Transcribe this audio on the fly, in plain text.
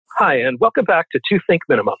Hi, and welcome back to To Think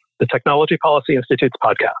Minimum, the Technology Policy Institute's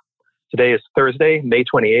podcast. Today is Thursday, May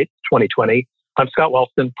 28th, 2020. I'm Scott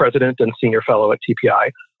Wellston, President and Senior Fellow at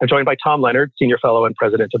TPI. I'm joined by Tom Leonard, Senior Fellow and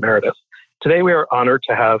President Emeritus. Today, we are honored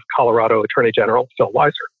to have Colorado Attorney General Phil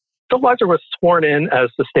Weiser. Phil Weiser was sworn in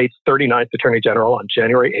as the state's 39th Attorney General on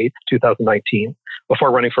January 8th, 2019.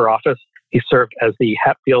 Before running for office, he served as the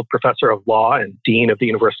Hatfield Professor of Law and Dean of the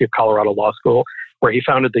University of Colorado Law School, where he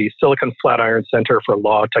founded the Silicon Flatiron Center for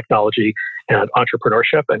Law, Technology, and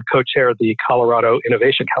Entrepreneurship and co-chaired the Colorado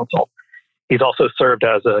Innovation Council. He's also served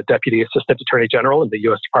as a Deputy Assistant Attorney General in the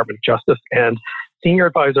U.S. Department of Justice and Senior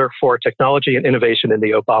Advisor for Technology and Innovation in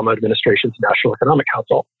the Obama administration's National Economic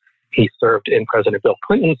Council. He served in President Bill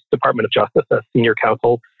Clinton's Department of Justice as Senior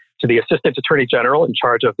Counsel to the Assistant Attorney General in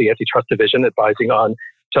charge of the Antitrust Division, advising on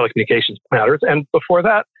telecommunications matters. And before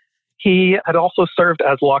that, he had also served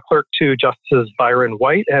as law clerk to Justices Byron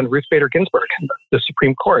White and Ruth Bader Ginsburg in the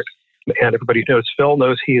Supreme Court. And everybody who knows Phil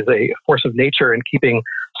knows he's a force of nature in keeping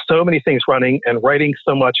so many things running and writing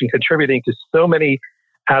so much and contributing to so many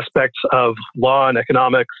aspects of law and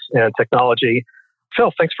economics and technology.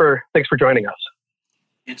 Phil, thanks for joining us.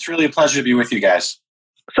 It's really a pleasure to be with you guys.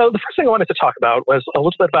 So the first thing I wanted to talk about was a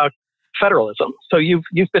little bit about federalism. So you've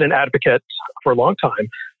been an advocate for a long time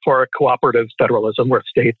for a cooperative federalism where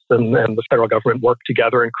states and the federal government work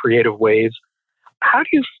together in creative ways. How do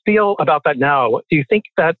you feel about that now? Do you think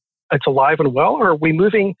that it's alive and well, or are we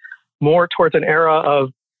moving more towards an era of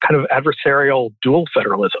kind of adversarial dual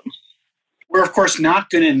federalism? We're, of course, not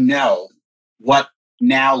going to know what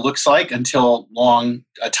now looks like until long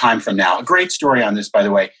a time from now. A great story on this, by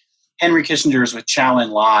the way. Henry Kissinger is with Chou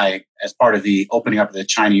En-lai as part of the opening up of the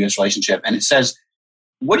China-U.S. relationship. And it says,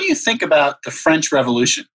 what do you think about the French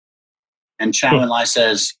Revolution? And Chou En-lai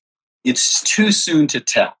says, it's too soon to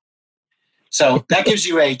tell. So that gives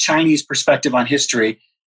you a Chinese perspective on history.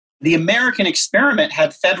 The American experiment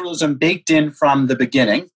had federalism baked in from the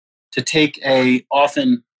beginning, to take a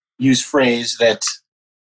often used phrase that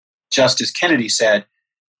Justice Kennedy said.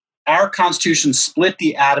 Our Constitution split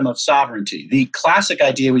the atom of sovereignty. The classic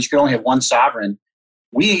idea was you could only have one sovereign.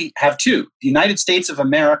 We have two: the United States of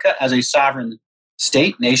America as a sovereign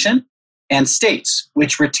state, nation, and states,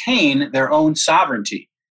 which retain their own sovereignty.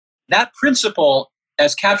 That principle,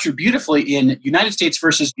 as captured beautifully in United States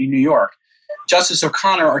versus New York, Justice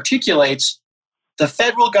O'Connor articulates the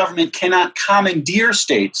federal government cannot commandeer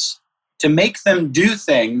states to make them do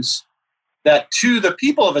things that to the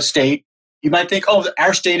people of a state, you might think, oh,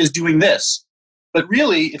 our state is doing this. But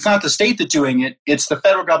really, it's not the state that's doing it. It's the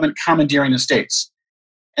federal government commandeering the states.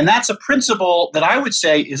 And that's a principle that I would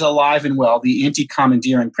say is alive and well, the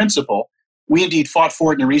anti-commandeering principle. We indeed fought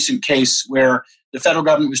for it in a recent case where the federal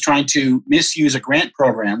government was trying to misuse a grant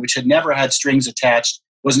program, which had never had strings attached,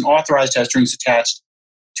 wasn't authorized to have strings attached,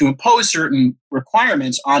 to impose certain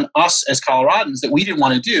requirements on us as Coloradans that we didn't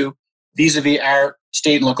want to do vis-a-vis our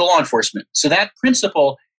state and local law enforcement. So that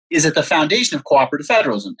principle is at the foundation of cooperative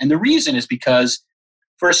federalism. And the reason is because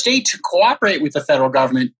for a state to cooperate with the federal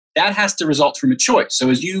government, that has to result from a choice. So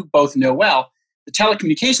as you both know well, the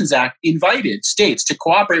Telecommunications Act invited states to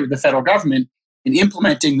cooperate with the federal government in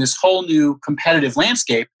implementing this whole new competitive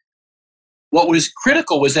landscape. What was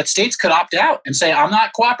critical was that states could opt out and say, I'm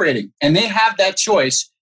not cooperating. And they have that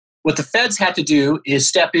choice. What the feds had to do is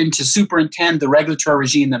step in to superintend the regulatory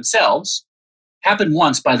regime themselves. Happened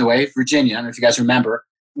once, by the way, Virginia. I don't know if you guys remember,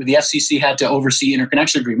 where the FCC had to oversee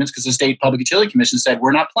interconnection agreements because the State Public Utility Commission said,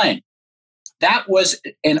 we're not playing. That was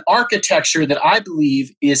an architecture that I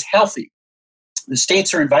believe is healthy. The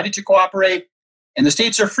states are invited to cooperate, and the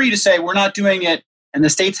states are free to say, we're not doing it, and the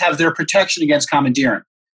states have their protection against commandeering.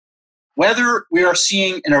 Whether we are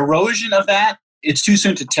seeing an erosion of that, it's too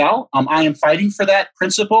soon to tell. I am fighting for that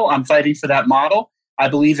principle. I'm fighting for that model. I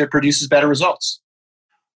believe it produces better results.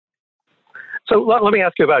 So let me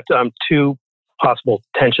ask you about two possible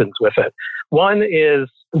tensions with it. One is,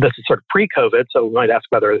 this is sort of pre-COVID, so we might ask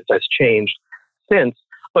whether this has changed since,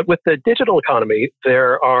 but with the digital economy,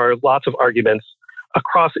 there are lots of arguments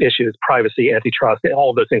across issues, privacy, antitrust, all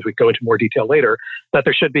of those things we go into more detail later, that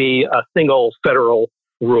there should be a single federal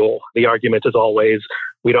rule. The argument is always,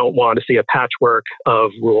 we don't want to see a patchwork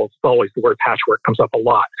of rules. Always the word patchwork comes up a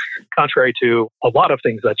lot, contrary to a lot of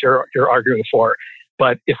things that you're arguing for.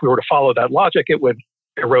 But if we were to follow that logic, it would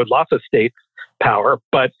erode lots of states' power.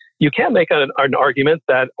 But you can make an argument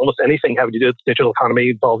that almost anything having to do with the digital economy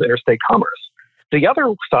involves interstate commerce. The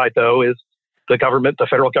other side, though, is the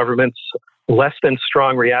federal government's less than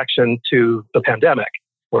strong reaction to the pandemic,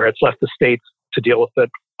 where it's left the states to deal with it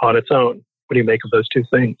on its own. What do you make of those two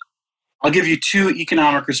things? I'll give you two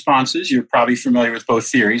economic responses. You're probably familiar with both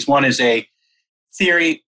theories. One is a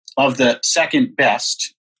theory of the second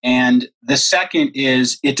best. And the second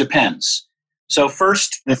is it depends. So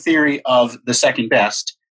first, the theory of the second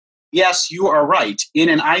best. Yes, you are right. In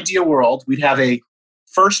an ideal world, we'd have a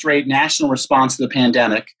first-rate national response to the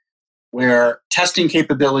pandemic where testing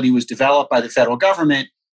capability was developed by the federal government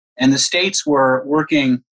and the states were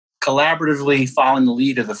working collaboratively following the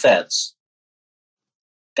lead of the feds.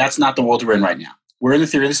 That's not the world we're in right now. We're in the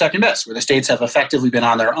theory of the second best, where the states have effectively been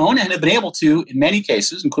on their own and have been able to, in many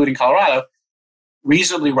cases, including Colorado,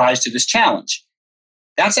 reasonably rise to this challenge.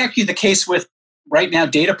 That's actually the case with, right now,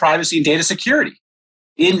 data privacy and data security.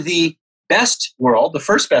 In the best world, the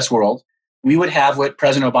first best world, we would have what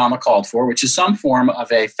President Obama called for, which is some form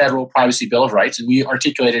of a federal privacy bill of rights. And we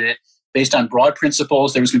articulated it based on broad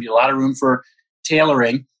principles. There was going to be a lot of room for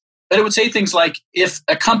tailoring. But it would say things like, if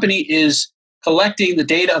a company is collecting the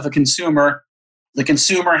data of a consumer, the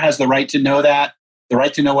consumer has the right to know that, the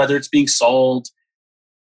right to know whether it's being sold,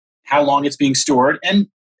 how long it's being stored. And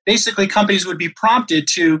basically, companies would be prompted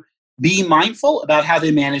to be mindful about how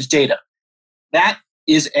they manage data. That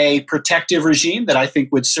is a protective regime that I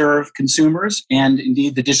think would serve consumers and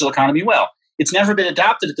indeed the digital economy well. It's never been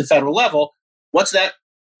adopted at the federal level. What's that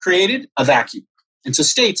created? A vacuum. And so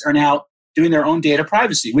states are now doing their own data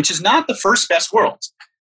privacy, which is not the first best world,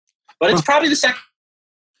 but it's probably the second.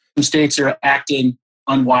 Some states are acting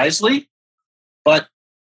unwisely, but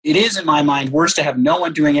it is, in my mind, worse to have no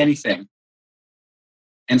one doing anything.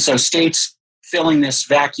 And so states filling this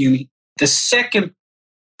vacuum. The second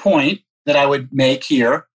point that I would make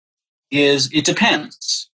here is it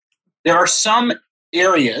depends. There are some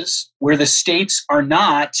areas where the states are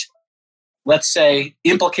not, let's say,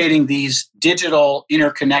 implicating these digital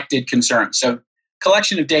interconnected concerns. So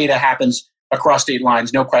collection of data happens across state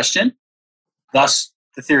lines, no question. Thus,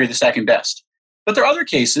 the theory of the second best. But there are other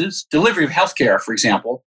cases, delivery of healthcare, for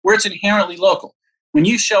example, where it's inherently local. When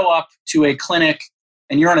you show up to a clinic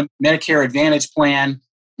and you're on a Medicare Advantage plan,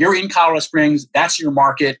 you're in Colorado Springs, that's your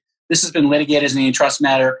market. This has been litigated as an antitrust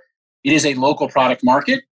matter. It is a local product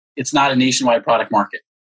market. It's not a nationwide product market.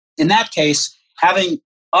 In that case, having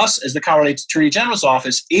us as the Colorado Attorney General's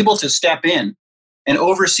office able to step in and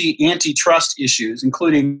oversee antitrust issues,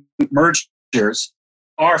 including mergers,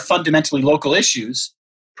 are fundamentally local issues,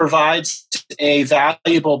 provides a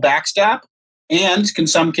valuable backstop and can, in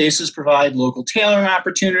some cases, provide local tailoring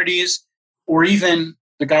opportunities, or even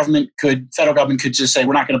federal government could just say,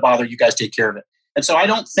 we're not going to bother, you guys take care of it. And so I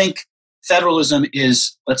don't think federalism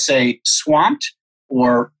is, let's say, swamped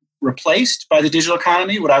or replaced by the digital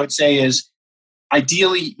economy. What I would say is,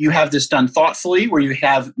 ideally, you have this done thoughtfully, where you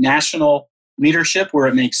have national leadership where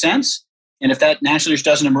it makes sense. And if that national leadership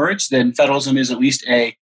doesn't emerge, then federalism is at least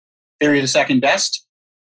a theory of the second best.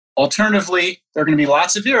 Alternatively, there are going to be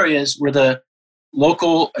lots of areas where the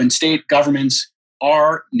local and state governments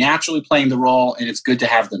are naturally playing the role, and it's good to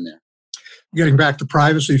have them there. Getting back to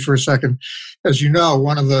privacy for a second, as you know,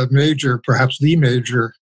 one of the major, perhaps the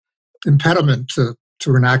major impediment to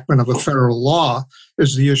enactment of a federal law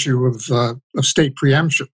is the issue of state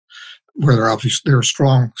preemption, where there are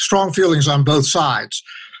strong feelings on both sides.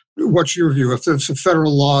 What's your view? If the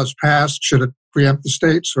federal law is passed, should it preempt the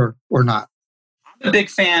states or not? I'm a big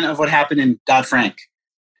fan of what happened in Dodd-Frank,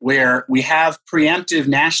 where we have preemptive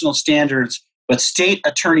national standards, but state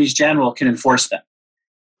attorneys general can enforce them.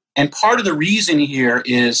 And part of the reason here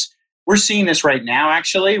is we're seeing this right now,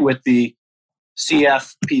 actually, with the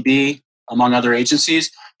CFPB, among other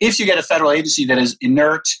agencies. If you get a federal agency that is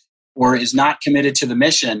inert or is not committed to the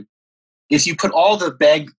mission, if you put all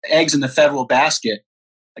the eggs in the federal basket,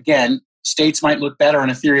 again, states might look better in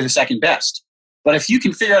a theory of the second best. But if you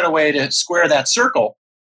can figure out a way to square that circle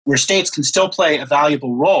where states can still play a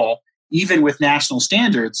valuable role, even with national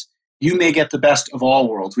standards, you may get the best of all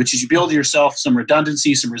worlds, which is you build yourself some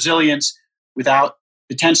redundancy, some resilience, without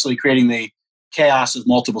potentially creating the chaos of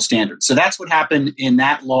multiple standards. So that's what happened in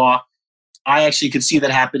that law. I actually could see that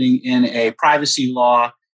happening in a privacy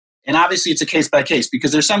law. And obviously it's a case by case,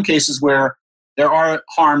 because there's some cases where there are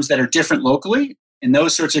harms that are different locally. In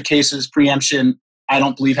those sorts of cases, preemption, I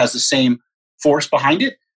don't believe, has the same force behind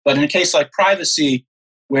it. But in a case like privacy,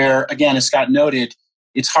 where, again, as Scott noted,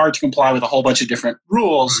 it's hard to comply with a whole bunch of different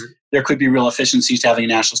rules, there could be real efficiencies to having a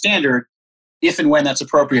national standard. If and when that's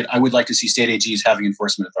appropriate, I would like to see state AGs having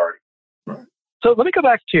enforcement authority. Right. So let me go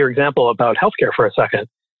back to your example about healthcare for a second.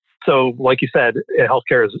 So like you said,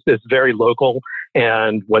 healthcare is very local.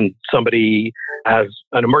 And when somebody has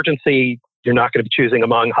an emergency, you're not going to be choosing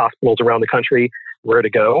among hospitals around the country where to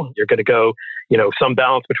go. You're going to go, some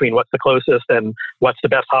balance between what's the closest and what's the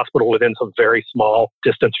best hospital within some very small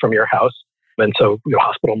distance from your house. And so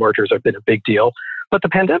hospital mergers have been a big deal. But the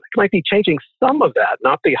pandemic might be changing some of that,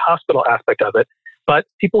 not the hospital aspect of it, but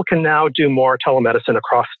people can now do more telemedicine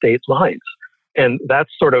across state lines. And that's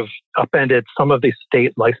sort of upended some of the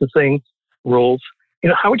state licensing rules.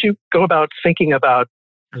 How would you go about thinking about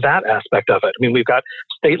that aspect of it? I mean, we've got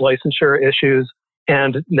state licensure issues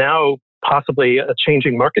and now possibly a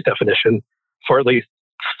changing market definition for at least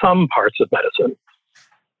some parts of medicine.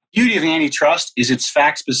 The beauty of antitrust is it's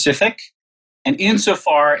fact-specific. And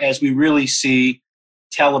insofar as we really see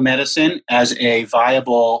telemedicine as a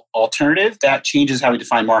viable alternative, that changes how we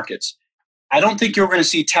define markets. I don't think you're going to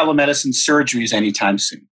see telemedicine surgeries anytime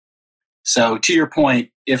soon. So to your point,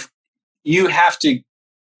 if you have to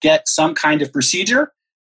get some kind of procedure,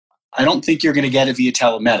 I don't think you're going to get it via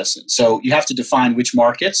telemedicine. So you have to define which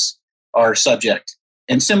markets are subject.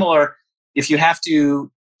 And similar, if you have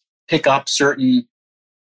to pick up certain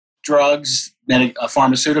drugs,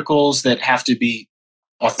 pharmaceuticals that have to be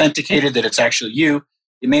authenticated that it's actually you,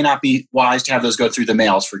 it may not be wise to have those go through the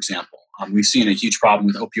mails, for example. We've seen a huge problem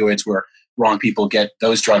with opioids where wrong people get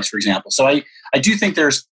those drugs, for example. So I do think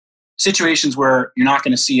there's situations where you're not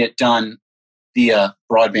going to see it done via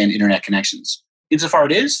broadband internet connections. Insofar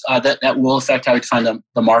it is, that will affect how we define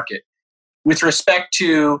the market. With respect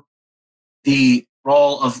to the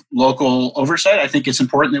role of local oversight, I think it's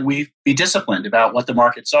important that we be disciplined about what the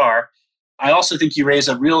markets are. I also think you raise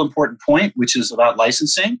a real important point, which is about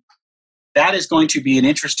licensing. That is going to be an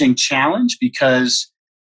interesting challenge because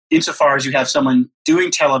insofar as you have someone doing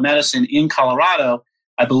telemedicine in Colorado,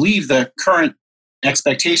 I believe the current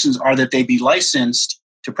expectations are that they be licensed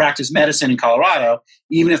to practice medicine in Colorado,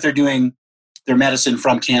 even if they're doing their medicine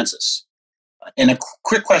from Kansas. And a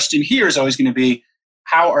quick question here is always going to be,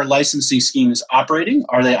 how are licensing schemes operating?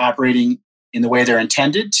 Are they operating in the way they're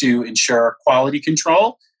intended to ensure quality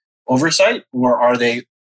control, oversight, or are they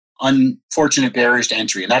unfortunate barriers to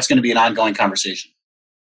entry? And that's going to be an ongoing conversation.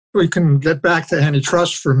 We can get back to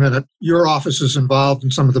antitrust for a minute. Your office is involved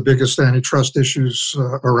in some of the biggest antitrust issues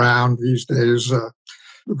around these days. The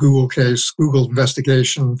Google case, Google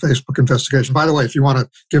investigation, Facebook investigation. By the way, if you want to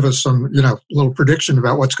give us some, little prediction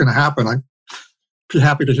about what's going to happen, I'd be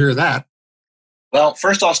happy to hear that. Well,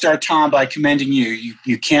 first I'll start, Tom, by commending you.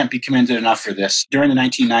 You can't be commended enough for this. During the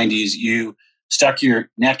 1990s, you stuck your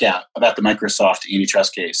neck out about the Microsoft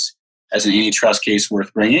antitrust case as an antitrust case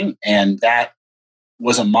worth bringing, and that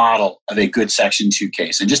was a model of a good Section 2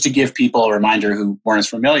 case. And just to give people a reminder who weren't as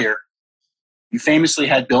familiar, you famously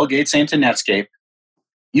had Bill Gates saying to Netscape,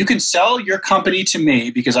 you can sell your company to me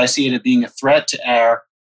because I see it as being a threat to our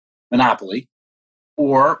monopoly,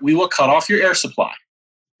 or we will cut off your air supply.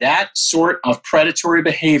 That sort of predatory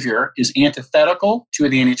behavior is antithetical to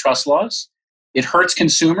the antitrust laws. It hurts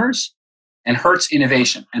consumers and hurts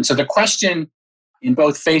innovation. And so the question in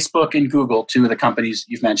both Facebook and Google, two of the companies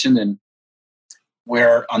you've mentioned, and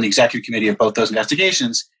where on the executive committee of both those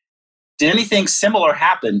investigations, did anything similar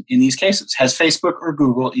happen in these cases? Has Facebook or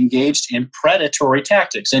Google engaged in predatory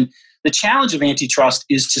tactics? And the challenge of antitrust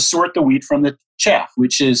is to sort the wheat from the chaff,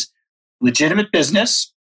 which is legitimate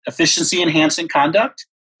business, efficiency-enhancing conduct,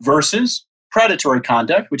 versus predatory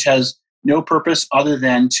conduct, which has no purpose other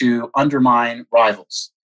than to undermine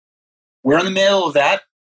rivals. We're in the middle of that,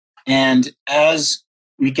 and as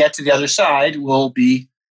we get to the other side, we'll be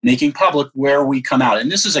making public where we come out.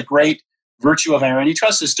 And this is a great virtue of our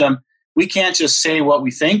antitrust system. We can't just say what we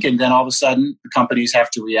think, and then all of a sudden the companies have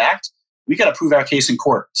to react. We got to prove our case in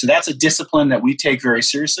court. So that's a discipline that we take very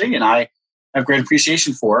seriously, and I have great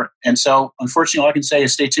appreciation for it. And so, unfortunately, all I can say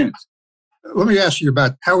is stay tuned. Let me ask you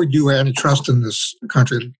about how we do antitrust in this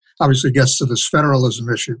country. It obviously gets to this federalism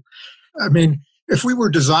issue. I mean, if we were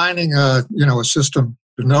designing a system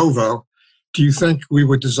de novo, do you think we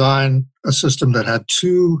would design a system that had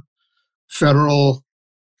two federal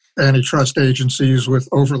antitrust agencies with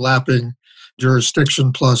overlapping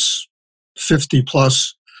jurisdiction plus 50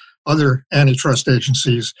 plus other antitrust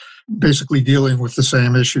agencies basically dealing with the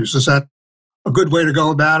same issues? Is that a good way to go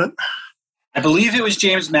about it? I believe it was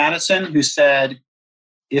James Madison who said,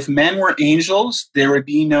 if men were angels, there would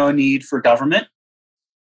be no need for government.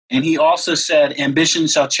 And he also said, ambition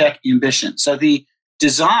shall check ambition. So the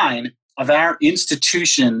design of our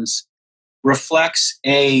institutions reflects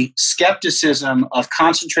a skepticism of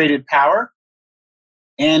concentrated power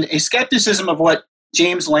and a skepticism of what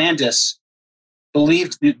James Landis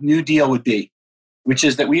believed the New Deal would be, which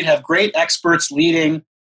is that we'd have great experts leading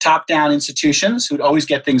top-down institutions who'd always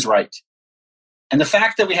get things right. And the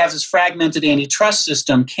fact that we have this fragmented antitrust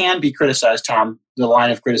system can be criticized, Tom, the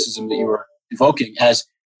line of criticism that you were evoking, as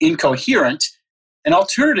incoherent. An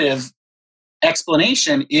alternative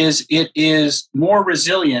explanation is it is more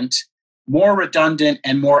resilient, more redundant,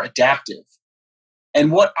 and more adaptive.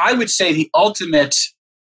 And what I would say the ultimate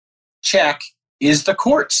check is the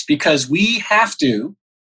courts, because we have to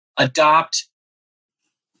adopt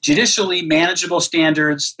judicially manageable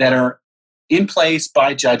standards that are in place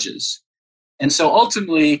by judges. And so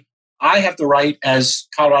ultimately, I have the right as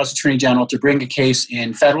Colorado's Attorney General to bring a case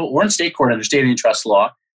in federal or in state court under state antitrust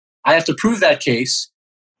law. I have to prove that case,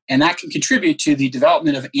 and that can contribute to the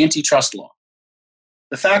development of antitrust law.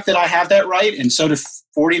 The fact that I have that right, and so do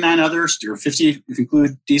 49 others, or 50 if you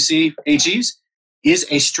include DC AGs, is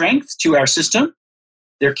a strength to our system.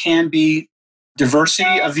 There can be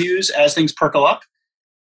diversity of views as things percolate up.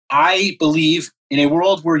 I believe in a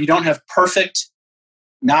world where you don't have perfect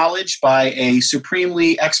knowledge by a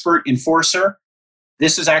supremely expert enforcer,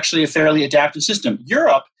 this is actually a fairly adaptive system.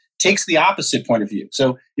 Europe takes the opposite point of view.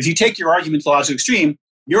 So if you take your argument to the logical extreme,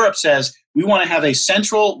 Europe says we want to have a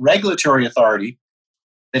central regulatory authority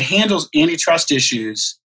that handles antitrust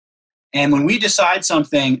issues. And when we decide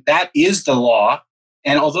something, that is the law.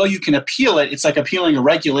 And although you can appeal it, it's like appealing a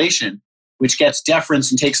regulation, which gets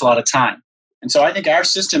deference and takes a lot of time. And so I think our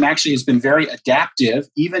system actually has been very adaptive,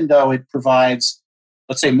 even though it provides,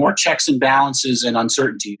 let's say, more checks and balances and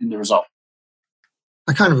uncertainty in the result.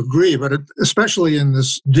 I kind of agree, but especially in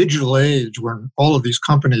this digital age when all of these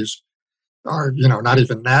companies are, not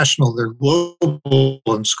even national, they're global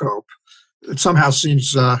in scope. It somehow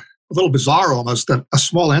seems a little bizarre almost that a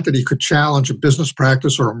small entity could challenge a business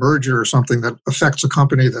practice or a merger or something that affects a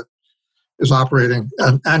company that is operating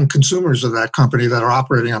and consumers of that company that are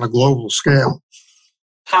operating on a global scale.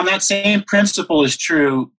 Tom, that same principle is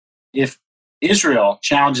true if Israel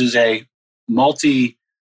challenges a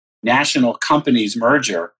multinational company's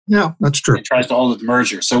merger. Yeah, that's true. It tries to hold the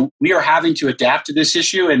merger. So we are having to adapt to this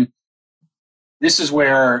issue. And this is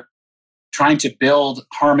where trying to build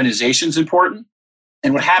harmonization is important.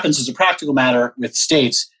 And what happens as a practical matter with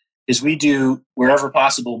states is we do, wherever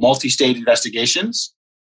possible, multi-state investigations.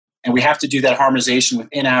 And we have to do that harmonization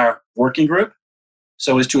within our working group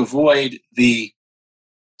so as to avoid the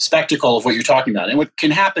spectacle of what you're talking about. And what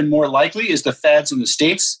can happen more likely is the feds and the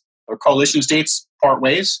states or coalition of states part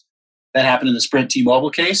ways. That happened in the Sprint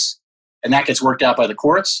T-Mobile case, and that gets worked out by the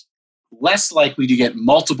courts. Less likely to get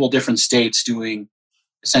multiple different states doing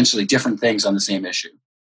essentially different things on the same issue.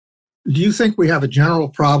 Do you think we have a general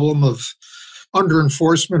problem of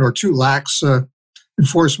under-enforcement or too lax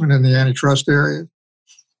enforcement in the antitrust area?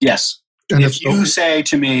 Yes. And if you say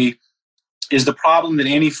to me, is the problem that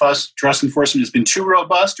antitrust enforcement has been too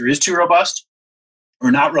robust or is too robust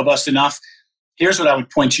or not robust enough? Here's what I would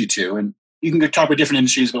point you to. And you can talk about different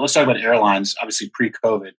industries, but let's talk about airlines, obviously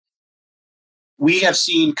pre-COVID. We have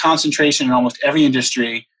seen concentration in almost every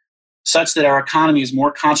industry such that our economy is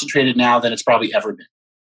more concentrated now than it's probably ever been,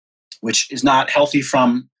 which is not healthy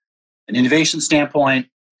from an innovation standpoint,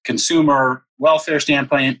 consumer welfare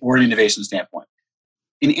standpoint, or an innovation standpoint.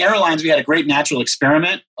 In airlines, we had a great natural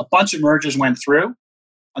experiment. A bunch of mergers went through.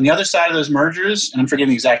 On the other side of those mergers, and I'm forgetting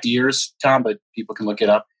the exact years, Tom, but people can look it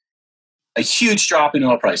up, a huge drop in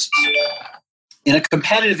oil prices. In a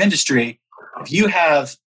competitive industry, if you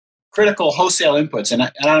have critical wholesale inputs, and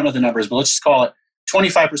I don't know the numbers, but let's just call it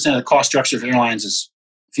 25% of the cost structure of airlines is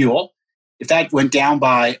fuel. If that went down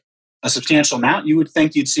by a substantial amount, you would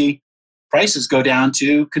think you'd see prices go down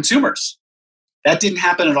to consumers. That didn't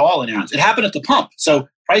happen at all in airlines. It happened at the pump. So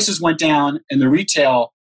prices went down in the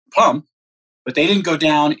retail pump, but they didn't go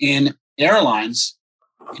down in airlines.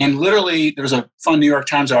 And literally, there was a fun New York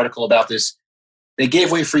Times article about this. They gave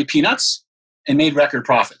away free peanuts and made record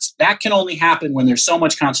profits. That can only happen when there's so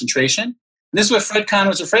much concentration. And this is what Fred Kahn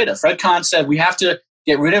was afraid of. Fred Kahn said we have to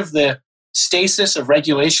get rid of the stasis of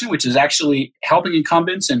regulation, which is actually helping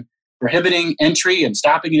incumbents and prohibiting entry and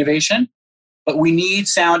stopping innovation. But we need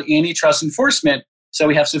sound antitrust enforcement so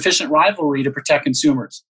we have sufficient rivalry to protect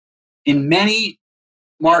consumers. In many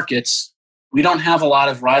markets, we don't have a lot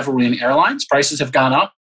of rivalry in airlines. Prices have gone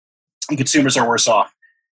up and consumers are worse off.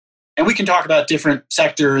 And we can talk about different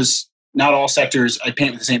sectors. Not all sectors I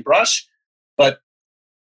paint with the same brush, but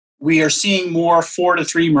we are seeing more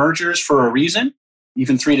 4-3 mergers for a reason,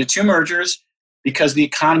 even 3-2 mergers, because the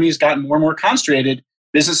economy has gotten more and more concentrated.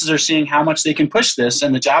 Businesses are seeing how much they can push this.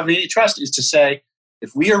 And the job of antitrust is to say,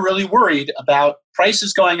 if we are really worried about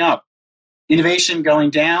prices going up, innovation going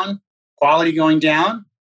down, quality going down,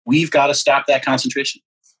 we've got to stop that concentration.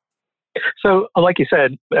 So, like you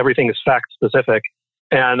said, everything is fact specific.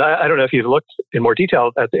 And I don't know if you've looked in more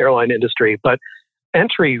detail at the airline industry, but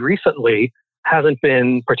entry recently hasn't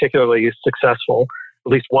been particularly successful.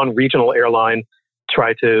 At least one regional airline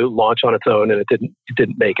tried to launch on its own and it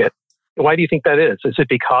didn't make it. Why do you think that is? Is it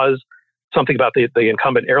because something about the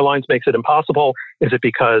incumbent airlines makes it impossible? Is it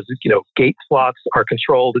because, gate slots are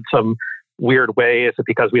controlled in some weird way? Is it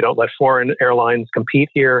because we don't let foreign airlines compete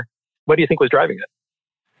here? What do you think was driving it?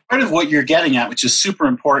 Part of what you're getting at, which is super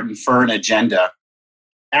important for an agenda,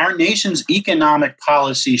 our nation's economic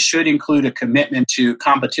policy should include a commitment to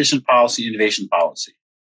competition policy, innovation policy.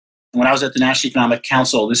 When I was at the National Economic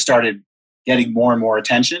Council, this started getting more and more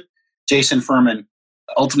attention. Jason Furman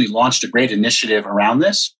ultimately launched a great initiative around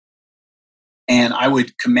this. And I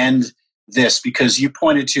would commend this because you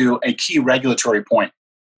pointed to a key regulatory point.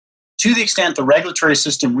 To the extent the regulatory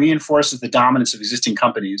system reinforces the dominance of existing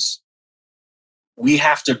companies, we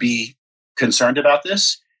have to be concerned about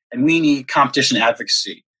this, and we need competition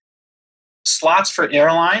advocacy. Slots for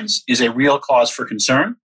airlines is a real cause for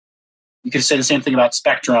concern. You could say the same thing about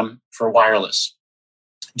spectrum for wireless.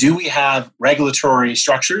 Do we have regulatory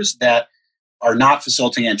structures that are not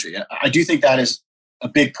facilitating entry? I do think that is a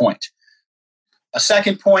big point. A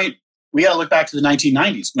second point, we got to look back to the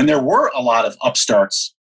 1990s when there were a lot of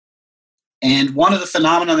upstarts. And one of the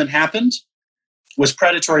phenomena that happened was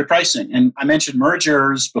predatory pricing. And I mentioned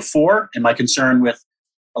mergers before and my concern with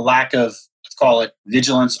a lack of, let's call it,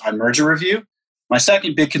 vigilance on merger review. My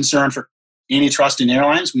second big concern for antitrust in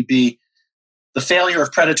airlines would be the failure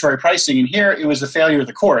of predatory pricing. And here it was the failure of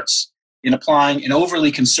the courts in applying an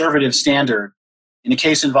overly conservative standard in a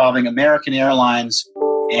case involving American Airlines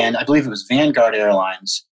and I believe it was Vanguard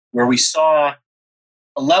Airlines, where we saw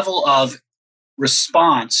a level of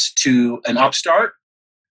response to an upstart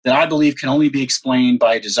that I believe can only be explained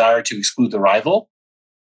by a desire to exclude the rival.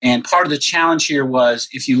 And part of the challenge here was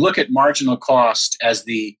if you look at marginal cost as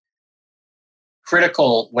the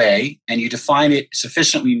critical way and you define it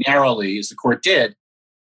sufficiently narrowly, as the court did,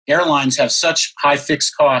 airlines have such high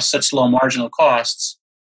fixed costs, such low marginal costs,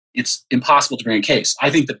 it's impossible to bring a case. I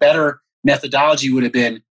think the better methodology would have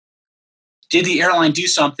been, did the airline do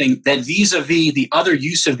something that vis-a-vis the other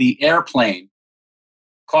use of the airplane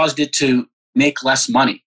caused it to make less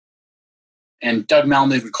money? And Doug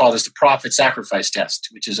Melnick would call this the profit sacrifice test,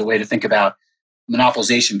 which is a way to think about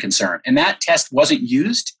monopolization concern. And that test wasn't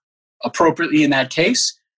used appropriately in that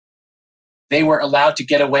case. They were allowed to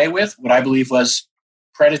get away with what I believe was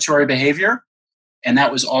predatory behavior. And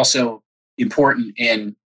that was also important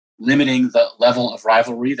in limiting the level of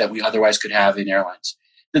rivalry that we otherwise could have in airlines.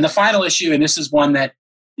 Then the final issue, and this is one that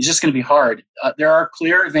is just going to be hard, there are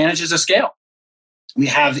clear advantages of scale. We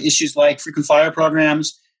have issues like frequent flyer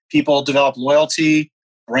programs, people develop loyalty,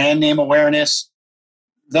 brand name awareness.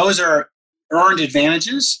 Those are earned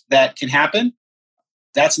advantages that can happen.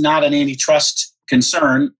 That's not an antitrust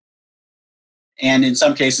concern. And in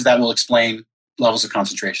some cases, that will explain levels of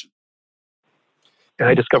concentration. And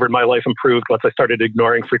I discovered my life improved once I started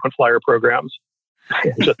ignoring frequent flyer programs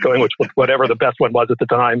and just going with whatever the best one was at the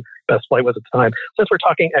time, best flight was at the time. Since we're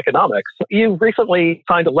talking economics, you recently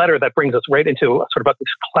signed a letter that brings us right into sort of this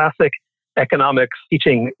classic economics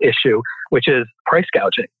teaching issue, which is price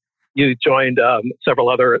gouging. You joined several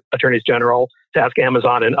other attorneys general to ask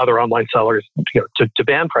Amazon and other online sellers to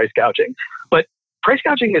ban price gouging. But price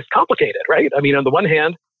gouging is complicated, right? I mean, on the one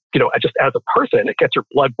hand, just as a person, it gets your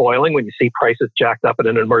blood boiling when you see prices jacked up in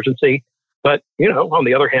an emergency. But, on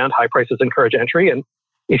the other hand, high prices encourage entry. And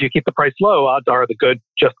if you keep the price low, odds are the good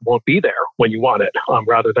just won't be there when you want it,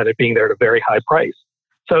 rather than it being there at a very high price.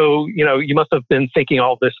 So, you must have been thinking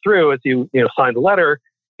all this through as you signed the letter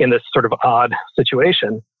in this sort of odd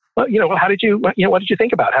situation. But, what did you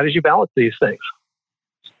think about? How did you balance these things?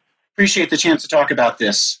 Appreciate the chance to talk about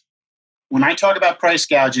this. When I talk about price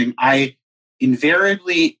gouging, I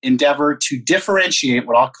invariably endeavor to differentiate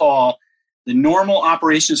what I'll call the normal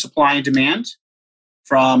operation of supply and demand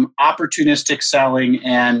from opportunistic selling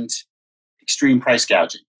and extreme price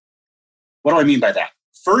gouging. What do I mean by that?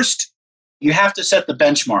 First, you have to set the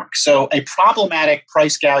benchmark. So a problematic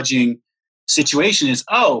price gouging situation is,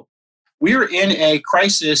 we're in a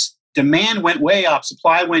crisis, demand went way up,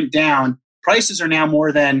 supply went down, prices are now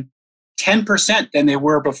more than 10% than they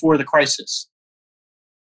were before the crisis.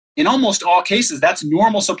 In almost all cases, that's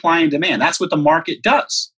normal supply and demand. That's what the market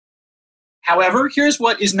does. However, here's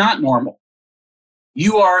what is not normal.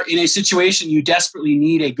 You are in a situation you desperately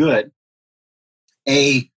need a good.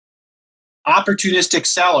 A opportunistic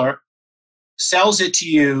seller sells it to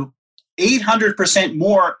you 800%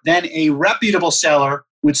 more than a reputable seller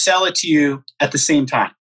would sell it to you at the same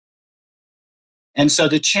time. And so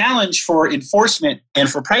the challenge for enforcement and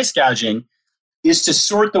for price gouging is to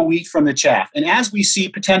sort the wheat from the chaff. And as we see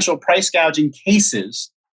potential price gouging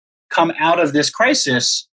cases come out of this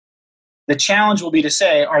crisis, the challenge will be to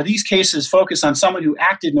say, are these cases focused on someone who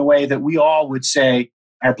acted in a way that we all would say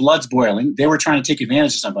our blood's boiling. They were trying to take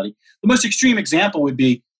advantage of somebody. The most extreme example would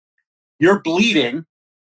be you're bleeding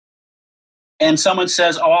and someone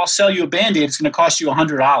says, oh, I'll sell you a Band-Aid. It's going to cost you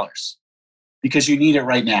 $100 because you need it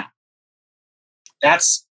right now.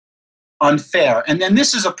 That's unfair. And then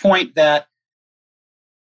this is a point that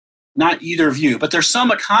not either of you, but there's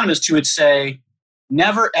some economists who would say,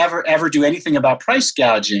 never, ever, ever do anything about price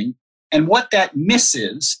gouging. And what that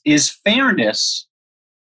misses is fairness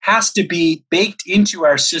has to be baked into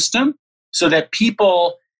our system so that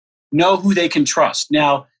people know who they can trust.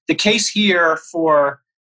 Now, the case here for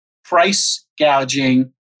price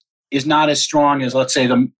gouging is not as strong as, let's say,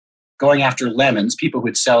 them going after lemons, people who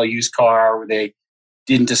would sell a used car where they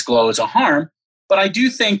didn't disclose a harm. But I do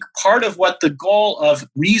think part of what the goal of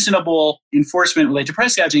reasonable enforcement related to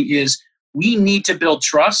price gouging is we need to build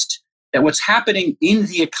trust that what's happening in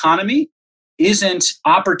the economy isn't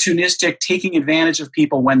opportunistic, taking advantage of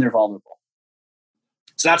people when they're vulnerable.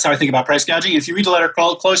 So that's how I think about price gouging. If you read the letter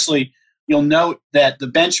closely, you'll note that the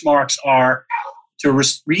benchmarks are to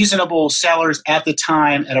reasonable sellers at the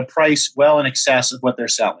time at a price well in excess of what they're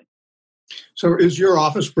selling. So is your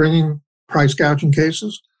office bringing price gouging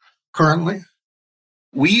cases currently?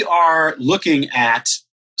 We are looking at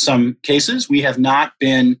some cases. We have not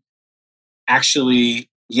been actually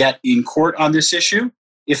yet in court on this issue.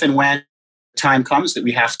 If and when time comes that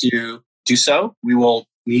we have to do so, we will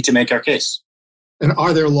need to make our case. And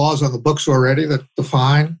are there laws on the books already that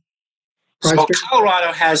define price So gouging?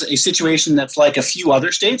 Colorado has a situation that's like a few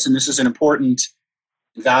other states, and this is an important,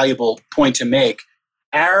 valuable point to make.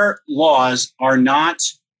 Our laws are not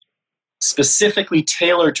specifically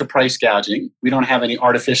tailored to price gouging. We don't have any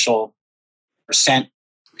artificial percent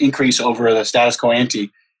increase over the status quo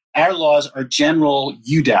ante. Our laws are general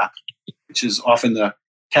UDAP, which is often the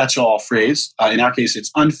catch-all phrase. In our case,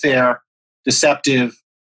 it's unfair, deceptive,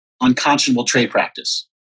 unconscionable trade practice.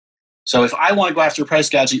 So if I want to go after price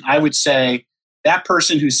gouging, I would say that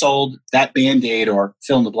person who sold that Band-Aid or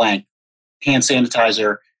fill in the blank, hand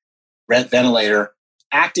sanitizer, ventilator,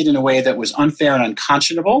 acted in a way that was unfair and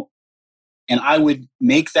unconscionable. And I would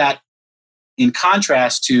make that in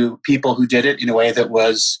contrast to people who did it in a way that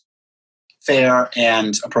was fair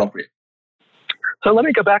and appropriate. So let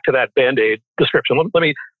me go back to that Band-Aid description. Let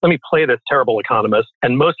me play this terrible economist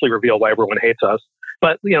and mostly reveal why everyone hates us.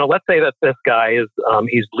 But let's say that this guy is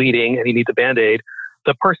he's bleeding and he needs a Band-Aid.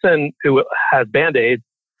 The person who has Band-Aids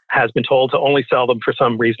has been told to only sell them for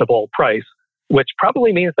some reasonable price, which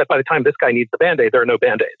probably means that by the time this guy needs the Band-Aid, there are no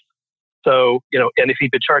Band-Aids. So, and if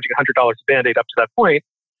he'd been charging $100 a Band-Aid up to that point,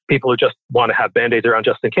 people who just want to have Band-Aids around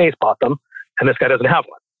just in case bought them, and this guy doesn't have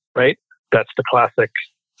one, right? That's the classic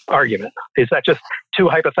argument. Is that just too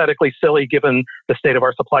hypothetically silly given the state of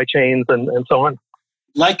our supply chains and so on?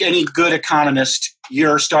 Like any good economist,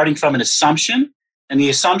 you're starting from an assumption, and the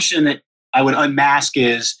assumption that I would unmask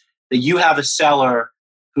is that you have a seller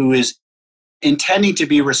who is intending to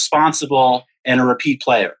be responsible and a repeat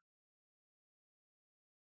player.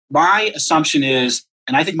 My assumption is,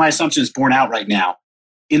 and I think my assumption is borne out right now,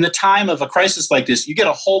 in the time of a crisis like this, you get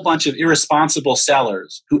a whole bunch of irresponsible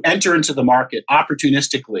sellers who enter into the market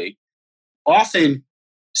opportunistically, often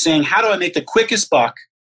saying, how do I make the quickest buck,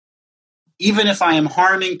 even if I am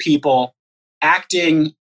harming people,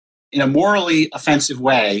 acting in a morally offensive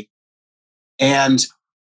way. And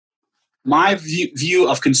my view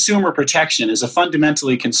of consumer protection is a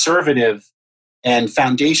fundamentally conservative and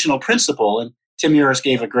foundational principle. And Tim Uris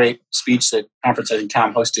gave a great speech at a conference I think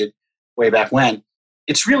Tom hosted way back when.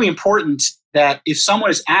 It's really important that if someone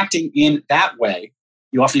is acting in that way,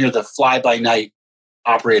 you often hear the fly-by-night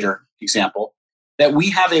operator example, that we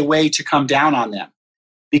have a way to come down on them.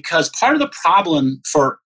 Because part of the problem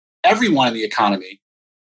for everyone in the economy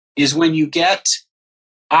is when you get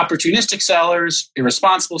opportunistic sellers,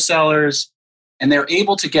 irresponsible sellers, and they're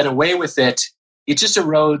able to get away with it, it just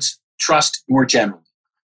erodes trust more generally.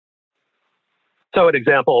 So an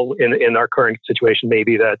example in our current situation may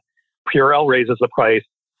be that Purell raises the price,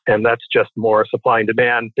 and that's just more supply and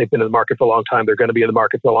demand. They've been in the market for a long time. They're going to be in the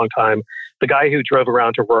market for a long time. The guy who drove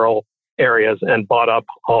around to rural areas and bought up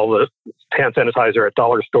all the hand sanitizer at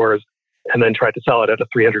dollar stores and then tried to sell it at a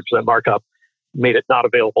 300% markup made it not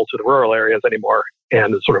available to the rural areas anymore,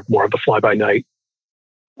 and it's sort of more of the fly-by-night.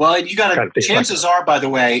 Well, and you got to, chances are, by the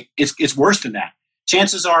way, it's worse than that.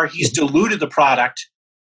 Chances are he's diluted the product,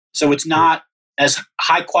 so it's not as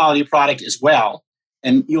high quality product as well.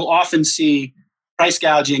 And you'll often see price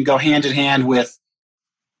gouging go hand in hand with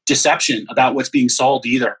deception about what's being sold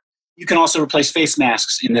either. You can also replace face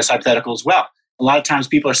masks in this hypothetical as well. A lot of times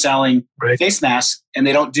people are selling face masks and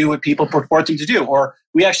they don't do what people purport them to do. Or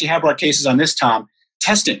we actually have brought cases on this, Tom.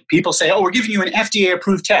 testing. People say, oh, we're giving you an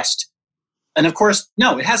FDA-approved test. And of course,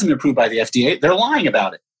 no, it hasn't been approved by the FDA. They're lying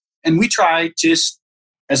about it. And we try just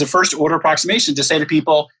as a first-order approximation to say to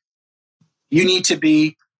people, you need to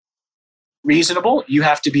be reasonable, you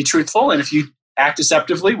have to be truthful, and if you act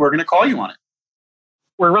deceptively, we're going to call you on it.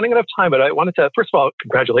 We're running out of time, but I wanted to, first of all,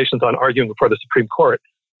 congratulations on arguing before the Supreme Court.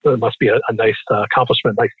 It must be a nice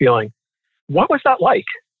accomplishment, nice feeling. What was that like?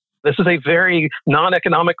 This is a very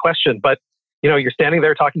non-economic question, but you're standing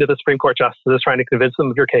there talking to the Supreme Court justices, trying to convince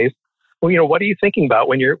them of your case. Well, what are you thinking about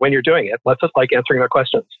when you're doing it? What's it like answering their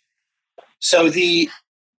questions? So the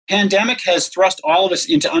pandemic has thrust all of us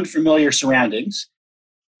into unfamiliar surroundings,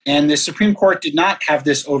 and the Supreme Court did not have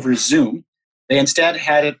this over Zoom. They instead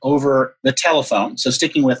had it over the telephone, so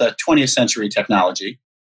sticking with a 20th century technology.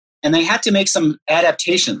 And they had to make some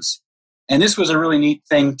adaptations. And this was a really neat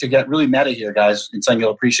thing to get really meta here, guys, and something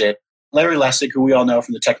you'll appreciate. Larry Lessig, who we all know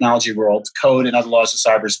from the technology world, Code and Other Laws of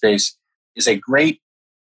Cyberspace, is a great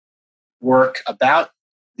work about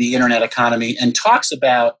the internet economy and talks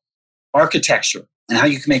about architecture and how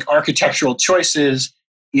you can make architectural choices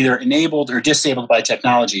either enabled or disabled by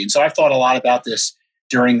technology. And so I've thought a lot about this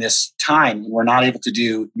during this time when we're not able to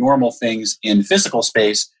do normal things in physical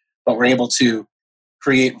space, but we're able to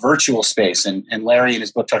create virtual space. And Larry in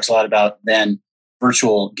his book talks a lot about then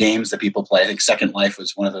virtual games that people play. I think Second Life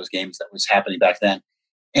was one of those games that was happening back then.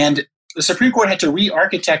 And the Supreme Court had to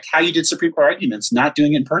re-architect how you did Supreme Court arguments, not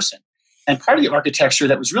doing it in person. And part of the architecture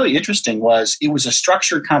that was really interesting was it was a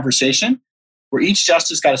structured conversation where each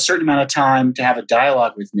justice got a certain amount of time to have a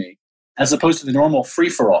dialogue with me, as opposed to the normal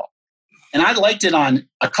free-for-all. And I liked it on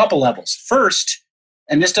a couple levels. First,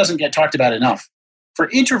 and this doesn't get talked about enough, for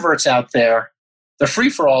introverts out there, the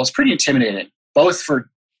free-for-all is pretty intimidating, both for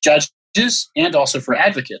judges and also for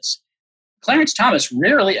advocates. Clarence Thomas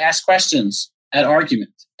rarely asks questions at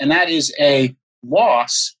argument, and that is a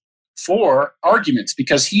loss for arguments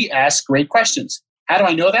because he asks great questions. How do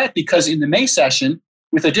I know that? Because in the May session,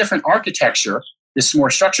 with a different architecture, this more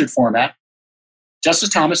structured format, Justice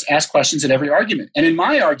Thomas asked questions at every argument. And in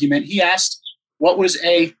my argument, he asked what was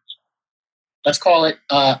a, let's call it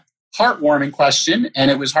a heartwarming question.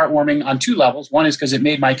 And it was heartwarming on two levels. One is because it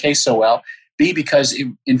made my case so well. B, because it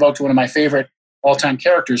invoked one of my favorite all-time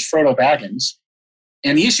characters, Frodo Baggins.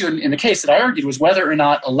 And the issue in the case that I argued was whether or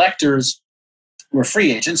not electors were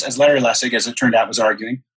free agents, as Larry Lessig, as it turned out, was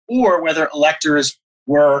arguing, or whether electors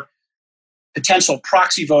were potential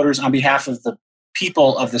proxy voters on behalf of the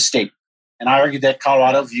people of the state. And I argued that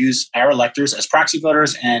Colorado views our electors as proxy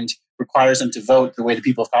voters and requires them to vote the way the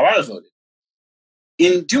people of Colorado voted.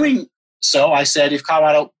 In doing so, I said if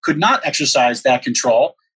Colorado could not exercise that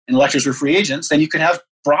control and electors were free agents, then you could have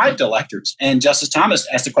bribed electors. And Justice Thomas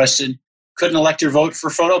asked the question, could an elector vote for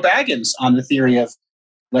Frodo Baggins on the theory of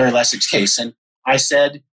Larry Lessig's case? And I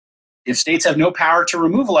said, if states have no power to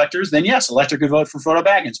remove electors, then yes, elector could vote for Frodo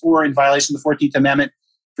Baggins, or in violation of the 14th Amendment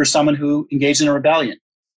for someone who engaged in a rebellion.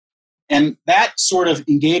 And that sort of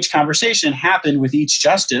engaged conversation happened with each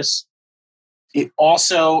justice. It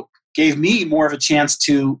also gave me more of a chance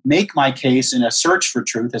to make my case in a search for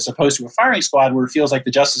truth as opposed to a firing squad where it feels like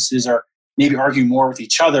the justices are maybe arguing more with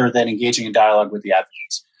each other than engaging in dialogue with the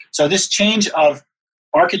advocates. So this change of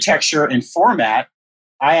architecture and format,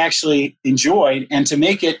 I actually enjoyed. And to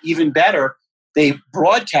make it even better, they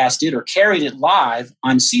broadcast it or carried it live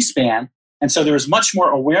on C-SPAN. And so there was much more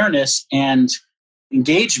awareness and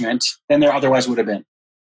engagement than there otherwise would have been.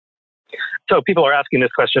 So people are asking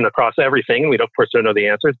this question across everything. We, of course, don't know the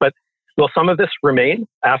answers, but will some of this remain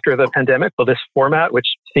after the pandemic? Will this format, which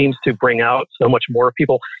seems to bring out so much more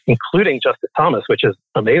people, including Justice Thomas, which is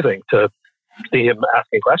amazing to see him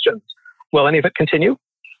asking questions, will any of it continue?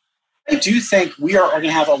 I do think we are going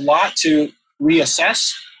to have a lot to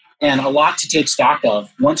reassess and a lot to take stock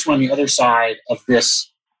of once we're on the other side of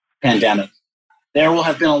this pandemic. There will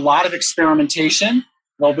have been a lot of experimentation.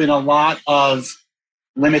 There will have been a lot of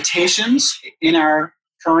limitations in our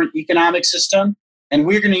current economic system. And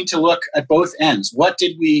we're going to need to look at both ends. What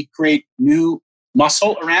did we create new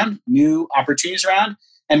muscle around, new opportunities around,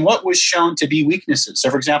 and what was shown to be weaknesses? So,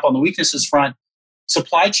 for example, on the weaknesses front,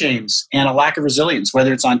 supply chains and a lack of resilience,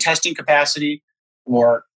 whether it's on testing capacity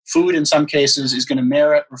or food in some cases, is going to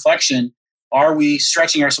merit reflection. Are we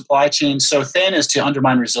stretching our supply chain so thin as to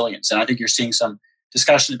undermine resilience? And I think you're seeing some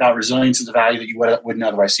discussion about resilience as a value that you wouldn't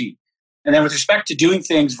otherwise see. And then with respect to doing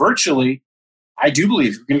things virtually, I do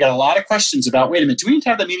believe we're going to get a lot of questions about, wait a minute, do we need to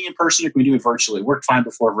have the meeting in person or can we do it virtually? It worked fine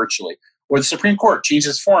before virtually. Or the Supreme Court changed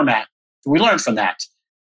its format. Do we learn from that?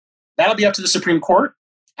 That'll be up to the Supreme Court.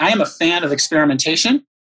 I am a fan of experimentation,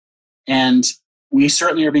 and we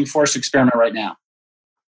certainly are being forced to experiment right now.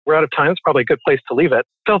 we're out of time. It's probably a good place to leave it.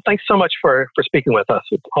 Phil, thanks so much for speaking with us.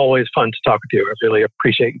 It's always fun to talk with you. I really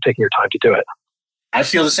appreciate you taking your time to do it. I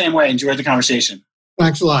feel the same way. Enjoyed the conversation.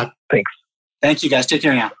 Thanks a lot. Thanks. Thank you, guys. Take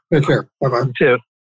care now. Take care. Bye-bye. You too.